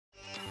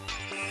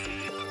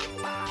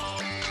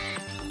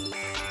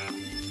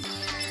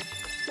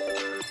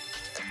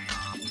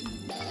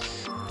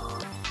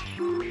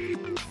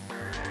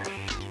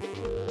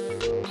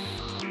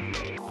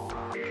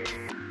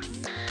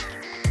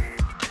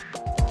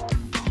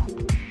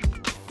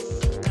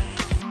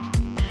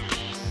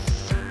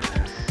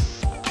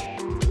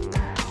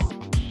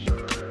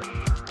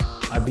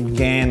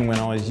began when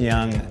I was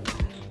young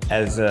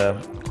as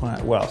a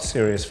quite, well,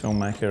 serious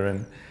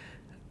filmmaker,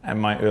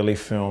 and my early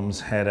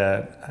films had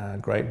a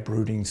great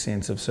brooding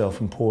sense of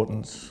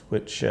self-importance,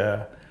 which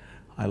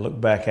I look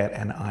back at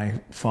and I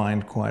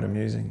find quite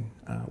amusing.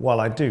 While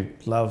I do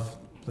love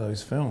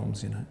those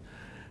films, you know,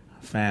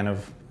 a fan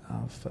of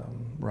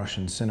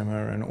Russian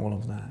cinema and all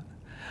of that.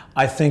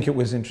 I think it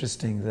was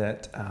interesting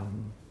that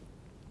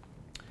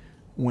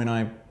when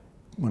I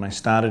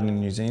started in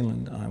New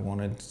Zealand, I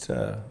wanted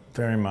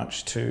very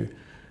much to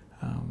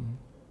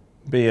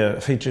be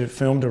a feature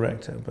film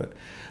director, but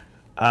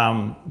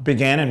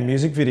began in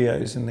music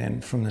videos, and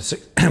then from the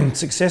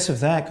success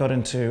of that got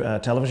into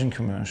television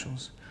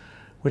commercials,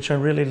 which I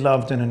really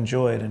loved and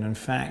enjoyed. And in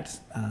fact,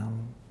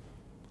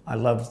 I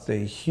loved the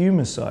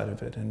humour side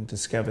of it and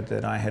discovered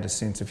that I had a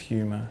sense of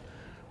humour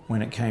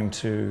when it came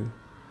to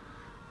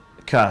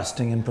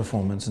casting and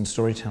performance and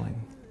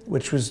storytelling,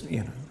 which was,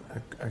 you know,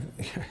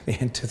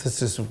 the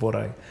antithesis of what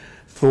I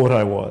thought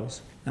I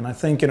was. And I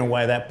think in a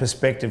way that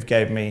perspective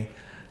gave me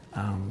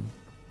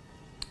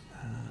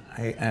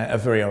a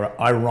very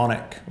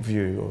ironic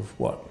view of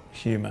what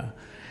humour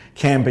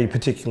can be,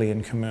 particularly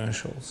in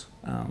commercials,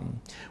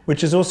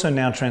 which is also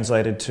now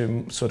translated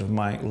to sort of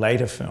my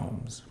later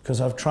films, because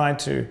I've tried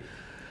to,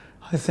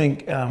 I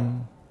think,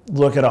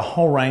 look at a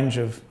whole range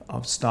of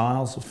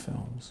styles of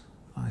films.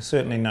 I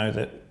certainly know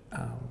that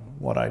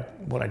what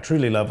I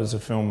truly love as a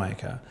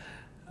filmmaker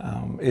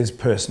is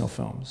personal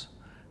films,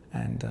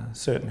 and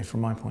certainly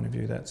from my point of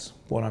view that's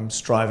what I'm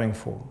striving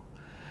for.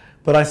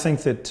 But I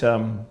think that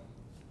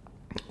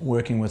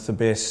working with the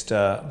best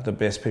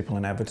people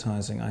in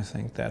advertising, I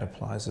think that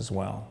applies as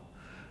well,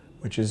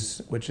 which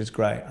is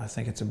great. I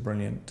think it's a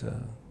brilliant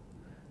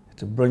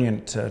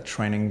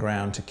training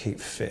ground to keep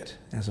fit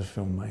as a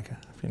filmmaker,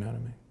 if you know what I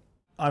mean.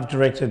 I've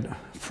directed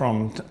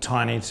from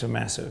tiny to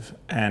massive,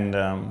 and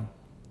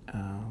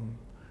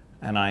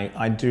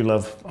I do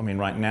love. I mean,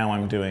 right now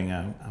I'm doing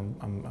a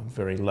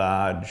very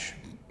large,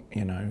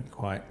 you know,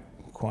 quite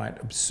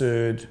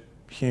absurd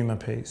humour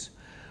piece.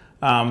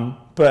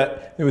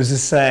 But there was a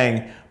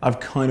saying, I've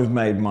kind of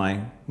made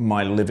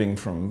my living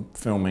from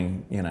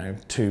filming, you know,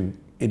 two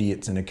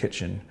idiots in a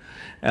kitchen.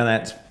 And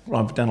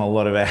I've done a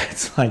lot of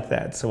ads like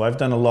that. So I've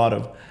done a lot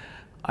of,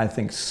 I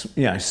think,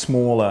 you know,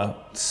 smaller,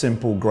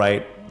 simple,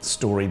 great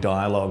story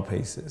dialogue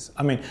pieces.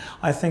 I mean,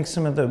 I think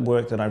some of the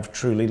work that I've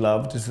truly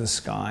loved is the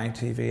Sky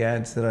TV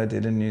ads that I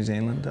did in New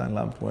Zealand. I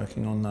loved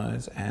working on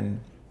those. And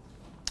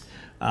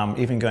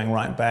even going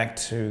right back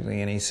to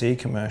the NEC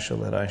commercial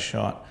that I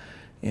shot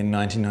in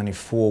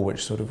 1994,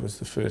 which sort of was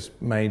the first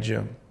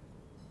major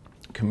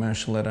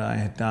commercial that I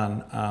had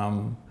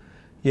done.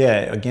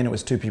 Yeah, again, it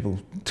was two people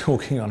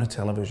talking on a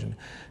television.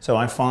 So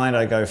I find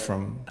I go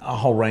from a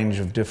whole range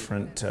of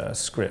different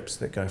scripts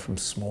that go from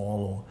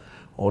small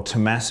or to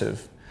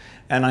massive.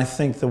 And I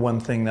think the one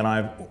thing that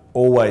I've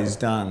always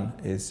done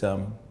is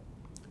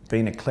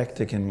been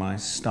eclectic in my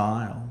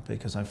style,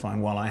 because I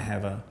find while I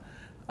have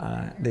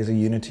there's a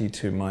unity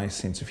to my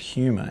sense of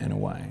humour in a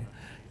way,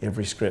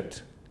 every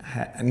script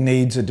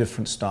needs a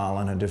different style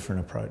and a different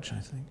approach, I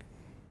think.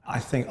 I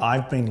think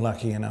I've been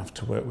lucky enough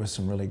to work with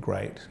some really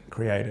great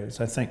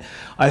creatives. I think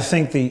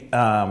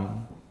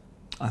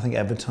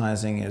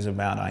advertising is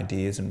about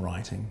ideas and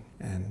writing,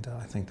 and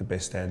I think the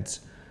best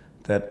ads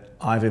that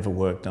I've ever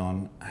worked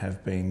on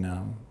have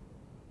been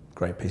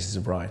great pieces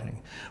of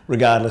writing,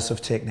 regardless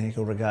of technique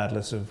or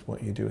regardless of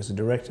what you do as a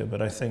director.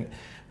 But I think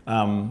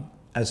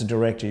as a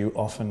director you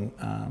often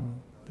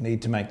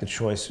need to make the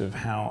choice of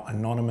how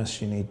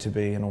anonymous you need to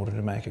be in order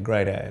to make a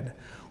great ad,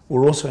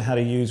 or also how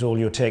to use all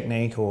your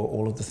technique or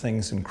all of the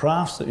things and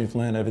crafts that you've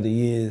learned over the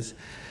years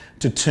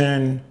to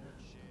turn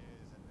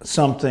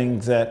something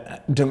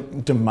that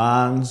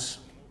demands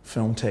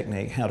film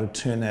technique, how to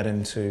turn that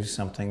into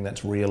something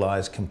that's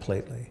realized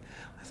completely.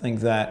 I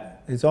think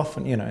that is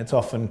often, you know, it's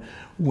often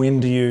when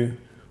do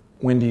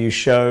you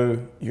show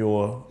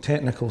your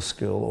technical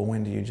skill, or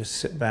when do you just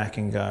sit back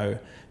and go,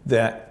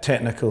 that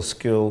technical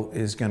skill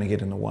is going to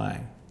get in the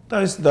way.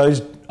 I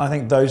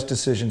think those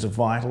decisions are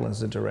vital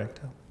as a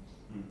director,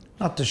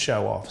 not to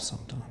show off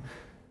sometimes.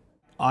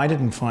 I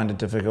didn't find it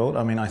difficult.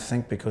 I mean, I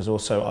think because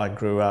also I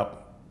grew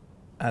up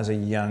as a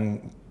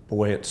young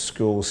boy at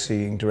school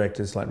seeing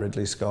directors like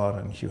Ridley Scott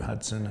and Hugh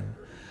Hudson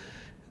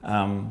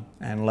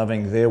and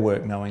loving their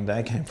work, knowing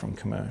they came from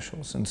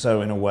commercials. And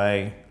so in a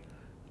way,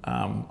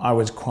 I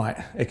was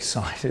quite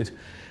excited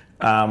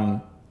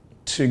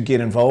to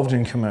get involved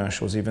in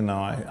commercials, even though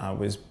I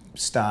was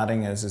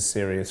starting as a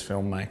serious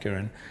filmmaker.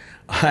 And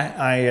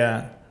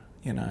I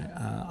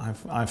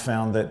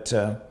found that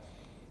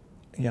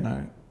you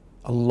know,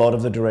 a lot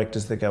of the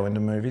directors that go into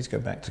movies go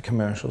back to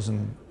commercials,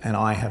 and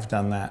I have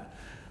done that.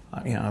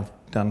 You know, I've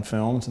done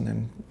films and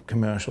then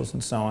commercials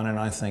and so on, and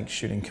I think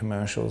shooting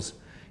commercials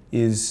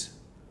is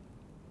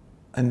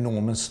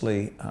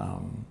enormously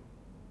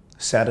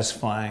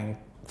satisfying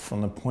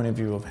from the point of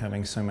view of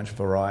having so much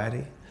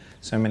variety.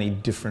 so many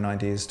different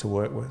ideas to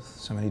work with,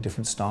 so many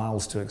different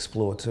styles to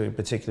explore too,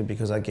 particularly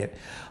because I get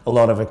a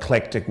lot of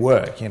eclectic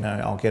work. You know,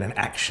 I'll get an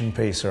action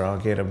piece, or I'll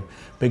get a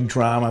big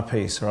drama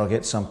piece, or I'll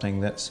get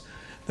something that's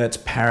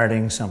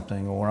parroting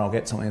something, or I'll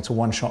get something that's a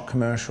one-shot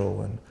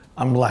commercial, and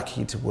I'm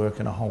lucky to work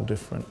in a whole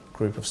different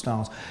group of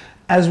styles.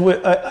 As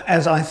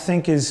I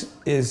think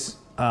is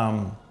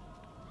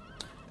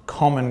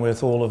common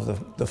with all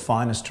of the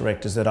finest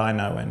directors that I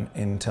know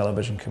in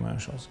television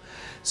commercials.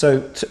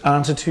 So to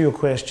answer to your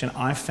question,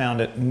 I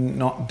found it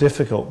not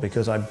difficult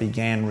because I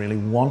began really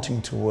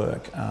wanting to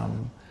work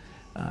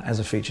as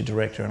a feature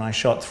director, and I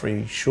shot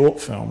 3 short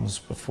films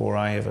before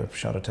I ever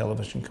shot a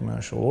television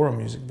commercial or a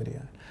music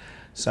video.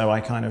 So I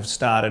kind of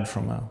started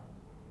from a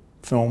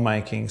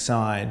filmmaking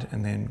side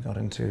and then got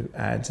into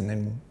ads and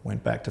then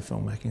went back to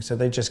filmmaking. So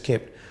they just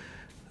kept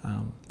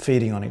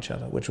feeding on each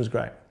other, which was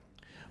great.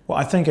 Well,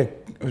 I think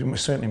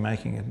certainly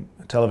making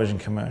a television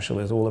commercial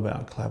is all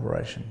about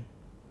collaboration.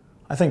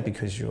 I think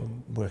because you're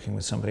working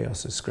with somebody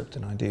else's script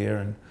and idea,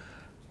 and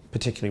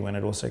particularly when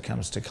it also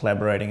comes to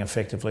collaborating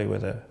effectively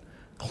with a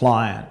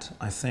client,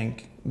 I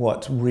think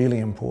what's really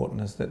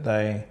important is that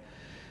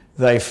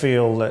they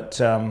feel that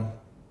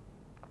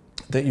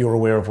that you're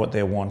aware of what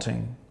they're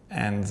wanting,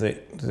 and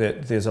that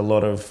there's a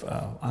lot of,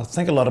 I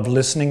think a lot of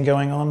listening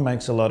going on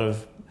makes a lot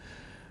of,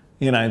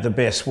 you know, the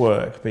best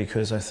work,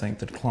 because I think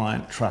the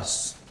client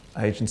trusts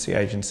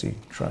agency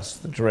trusts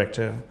the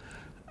director,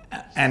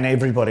 and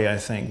everybody, I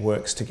think,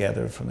 works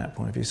together from that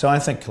point of view. So I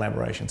think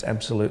collaboration is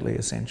absolutely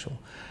essential.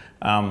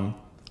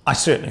 I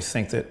certainly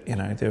think that, you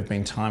know, there have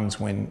been times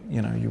when,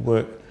 you know, you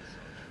work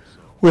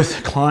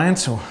with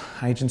clients or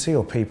agency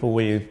or people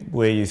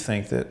where you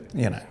think that,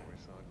 you know,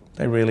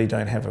 they really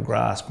don't have a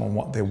grasp on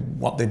what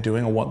they're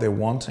doing or what they're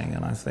wanting,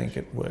 and I think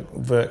it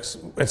works,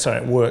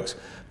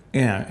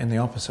 you know, in the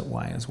opposite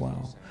way as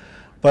well.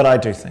 But I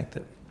do think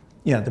that,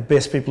 you know, the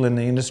best people in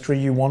the industry,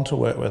 you want to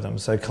work with them,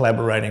 so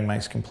collaborating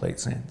makes complete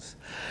sense.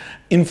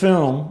 In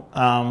film,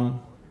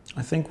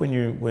 I think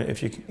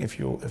if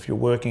you're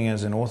working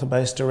as an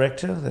author-based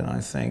director, then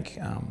I think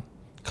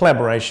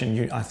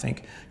collaboration. I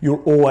think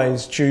you're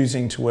always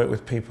choosing to work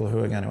with people who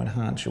are going to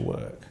enhance your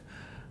work.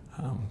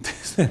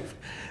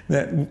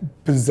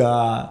 That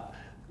bizarre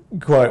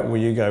quote where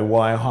you go,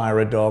 "Why hire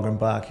a dog and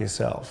bark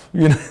yourself?"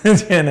 You know,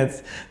 and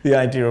it's the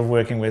idea of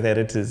working with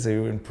editors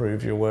who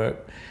improve your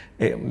work.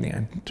 You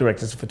know,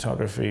 directors of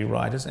photography,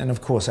 writers, and of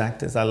course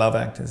actors. I love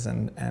actors,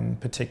 and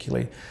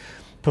particularly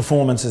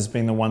performance has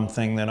been the one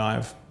thing that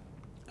I've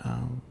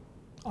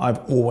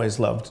always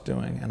loved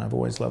doing, and I've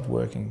always loved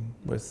working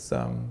with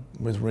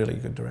really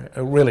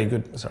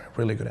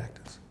good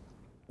actors.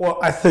 Well,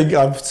 I think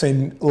I've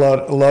seen a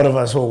lot of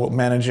us all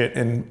manage it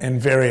in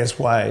various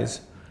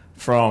ways.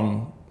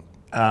 From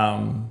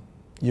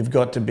you've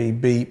got to be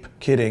beep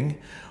kidding,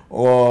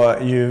 or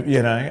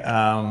you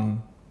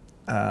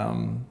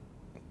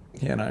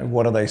know,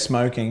 what are they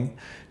smoking?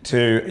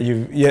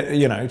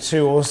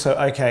 To also,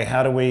 okay,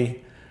 how do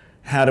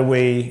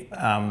we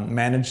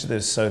manage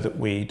this so that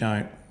we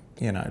don't,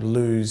 you know,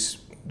 lose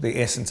the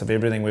essence of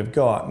everything we've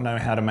got? Know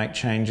how to make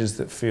changes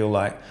that feel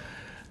like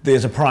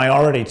there's a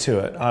priority to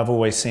it. I've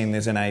always seen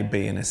there's an A,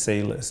 B, and a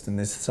C list, and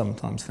there's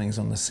sometimes things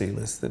on the C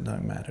list that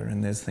don't matter,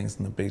 and there's things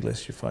on the B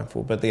list you fight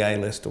for, but the A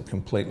list will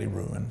completely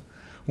ruin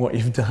what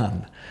you've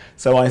done.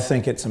 So I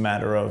think it's a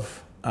matter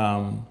of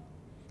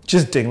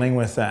just dealing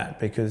with that,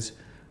 because,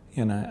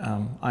 you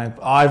know,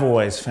 I've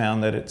always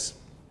found that it's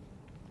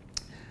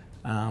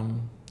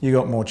you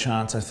got more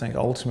chance, I think,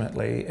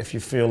 ultimately, if you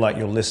feel like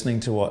you're listening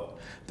to what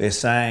they're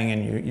saying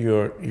and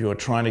you're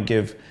trying to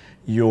give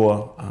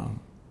your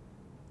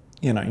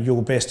you know,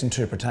 your best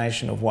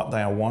interpretation of what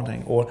they are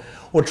wanting, or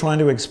trying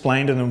to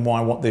explain to them why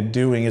what they're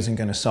doing isn't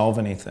going to solve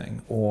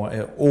anything, or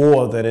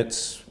that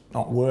it's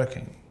not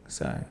working.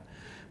 So,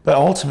 but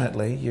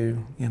ultimately, you're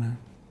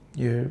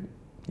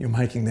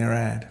making their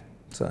ad.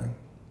 So,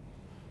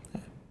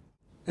 yeah.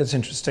 It's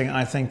interesting.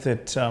 I think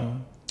that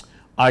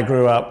I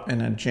grew up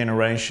in a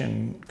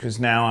generation, because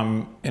now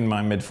I'm in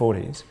my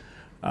mid-40s,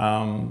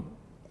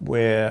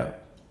 where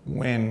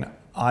when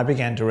I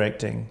began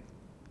directing,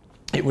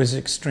 it was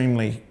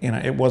extremely, you know,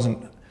 it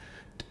wasn't,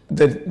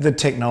 the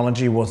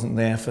technology wasn't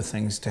there for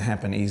things to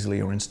happen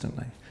easily or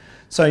instantly.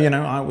 So, you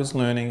know, I was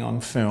learning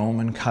on film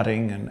and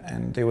cutting,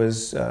 and there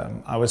was,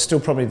 I was still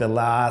probably the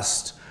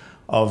last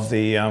of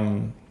the,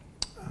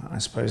 I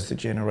suppose, the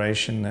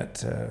generation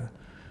that,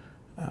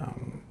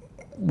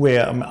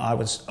 where I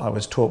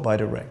was taught by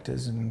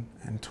directors and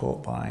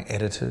taught by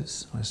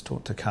editors. I was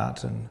taught to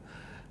cut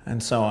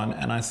and so on.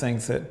 And I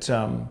think that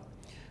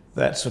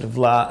that sort of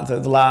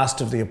the last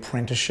of the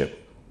apprenticeship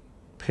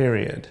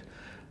period,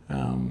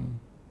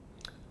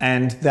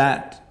 and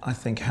that, I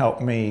think,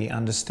 helped me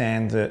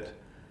understand that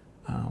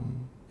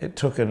it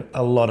took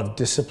a lot of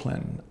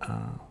discipline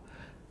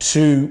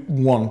to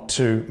want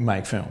to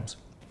make films,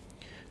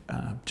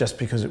 just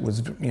because it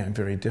was, you know,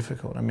 very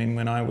difficult. I mean,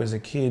 when I was a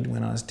kid,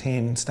 when I was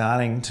 10,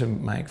 starting to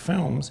make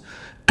films,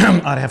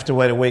 I'd have to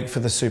wait a week for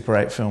the Super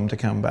 8 film to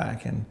come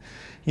back, and,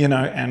 you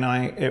know, and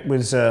it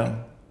was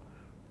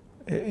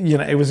you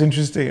know, it was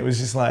interesting. It was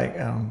just like,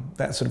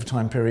 that sort of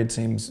time period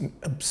seems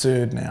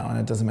absurd now and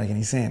it doesn't make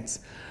any sense.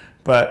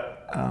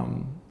 But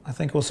I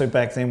think also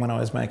back then when I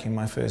was making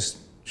my first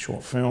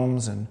short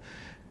films and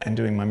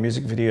doing my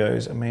music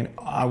videos, I mean,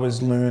 I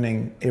was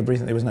learning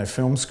everything. There was no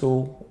film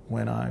school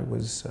when I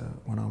was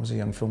a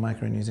young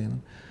filmmaker in New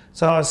Zealand.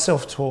 So I was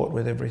self-taught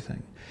with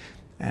everything.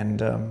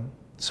 And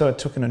so it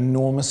took an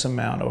enormous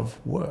amount of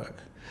work.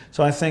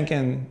 So I think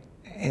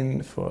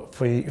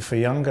for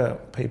younger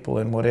people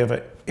in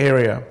whatever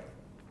area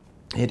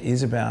it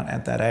is about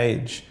at that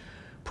age,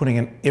 putting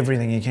in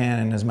everything you can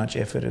and as much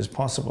effort as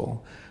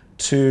possible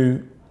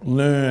to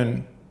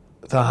learn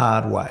the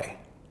hard way,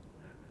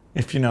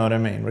 if you know what I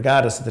mean,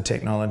 regardless of the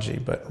technology,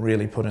 but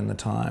really put in the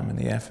time and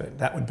the effort.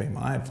 That would be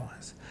my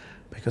advice.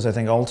 Because I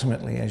think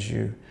ultimately as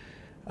you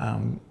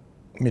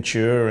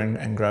mature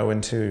and grow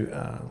into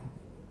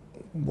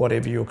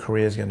whatever your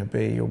career is going to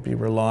be, you'll be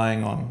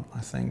relying on, I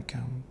think,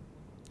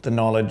 the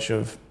knowledge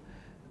of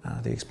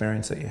the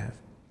experience that you have.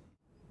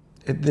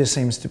 There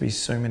seems to be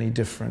so many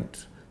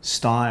different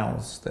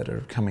styles that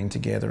are coming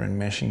together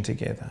and meshing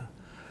together.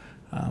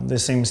 There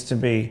seems to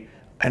be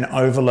an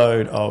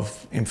overload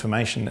of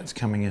information that's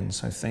coming in,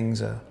 so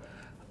things are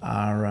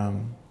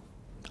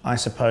I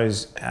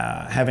suppose,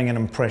 having an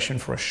impression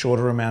for a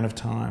shorter amount of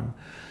time.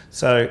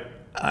 So,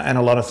 and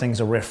a lot of things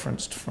are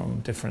referenced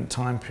from different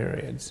time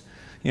periods,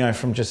 you know,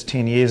 from just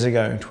 10 years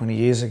ago and 20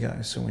 years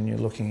ago. So when you're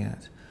looking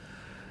at,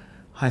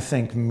 I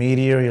think,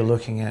 media, you're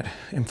looking at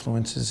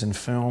influences in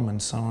film and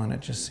so on,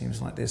 it just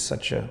seems like there's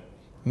such a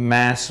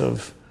mass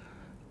of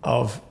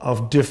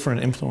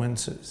different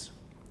influences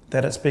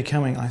that it's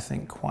becoming, I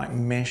think, quite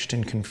meshed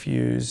and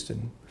confused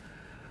and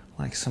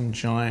like some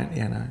giant,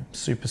 you know,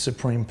 super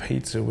supreme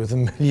pizza with a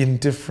million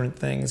different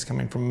things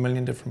coming from a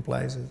million different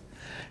places.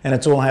 And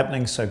it's all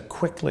happening so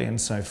quickly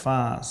and so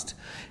fast.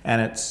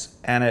 And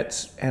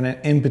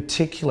in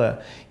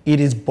particular, it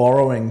is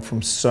borrowing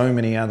from so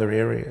many other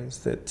areas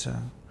that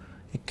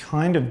it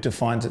kind of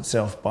defines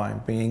itself by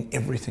being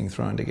everything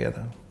thrown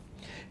together.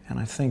 And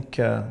I think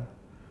that,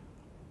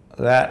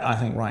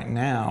 right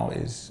now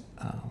is,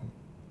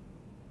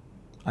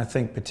 I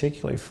think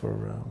particularly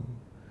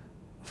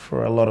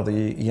for a lot of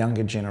the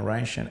younger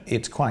generation,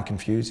 it's quite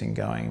confusing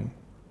going,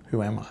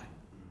 who am I?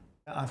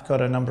 I've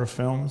got a number of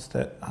films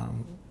that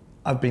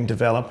I've been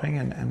developing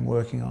and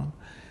working on,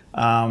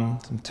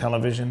 some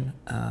television,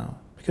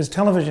 because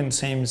television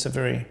seems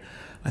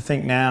I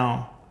think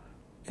now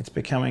it's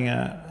becoming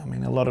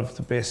a lot of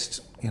the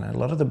best, a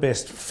lot of the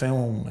best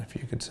film, if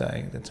you could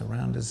say, that's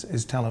around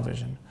is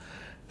television.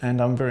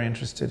 And I'm very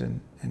interested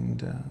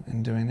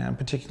in doing that,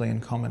 particularly in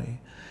comedy.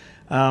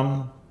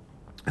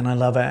 And I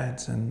love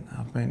ads, and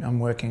I'm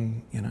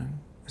working,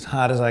 as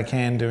hard as I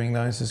can doing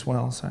those as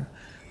well. So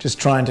just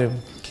trying to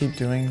keep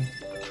doing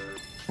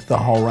the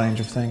whole range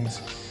of things,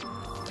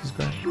 which is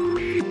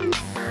great.